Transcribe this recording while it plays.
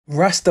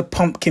Rasta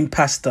pumpkin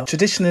pasta.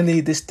 Traditionally,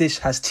 this dish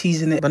has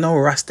cheese in it, but no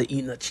Rasta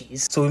eat no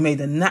cheese. So we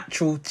made a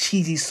natural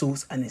cheesy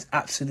sauce and it's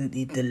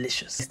absolutely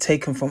delicious. It's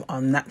taken from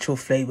our natural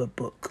flavour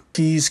book.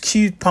 You use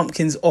cubed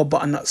pumpkins or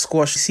butternut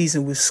squash,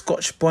 seasoned with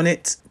Scotch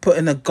bonnet. Put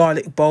in a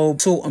garlic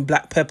bulb, salt and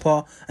black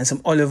pepper and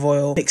some olive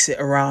oil. Mix it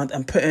around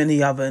and put it in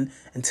the oven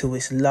until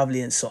it's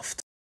lovely and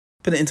soft.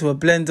 Put it into a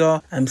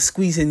blender and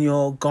squeeze in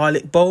your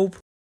garlic bulb.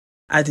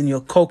 Add in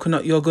your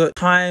coconut yogurt,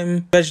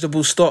 thyme,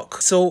 vegetable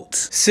stock, salt,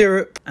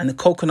 syrup, and the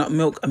coconut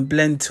milk and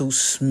blend till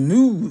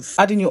smooth.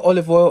 Add in your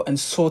olive oil and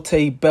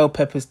saute bell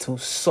peppers till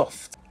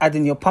soft. Add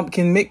in your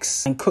pumpkin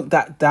mix and cook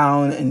that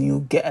down and you'll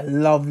get a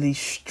lovely,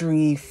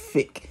 stringy,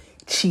 thick,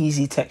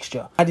 cheesy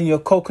texture. Add in your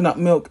coconut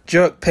milk,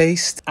 jerk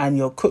paste, and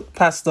your cooked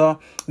pasta.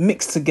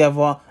 Mix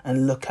together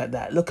and look at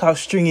that. Look how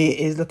stringy it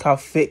is, look how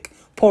thick.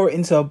 Pour it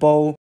into a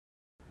bowl.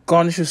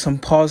 Garnish with some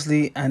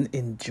parsley and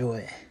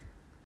enjoy.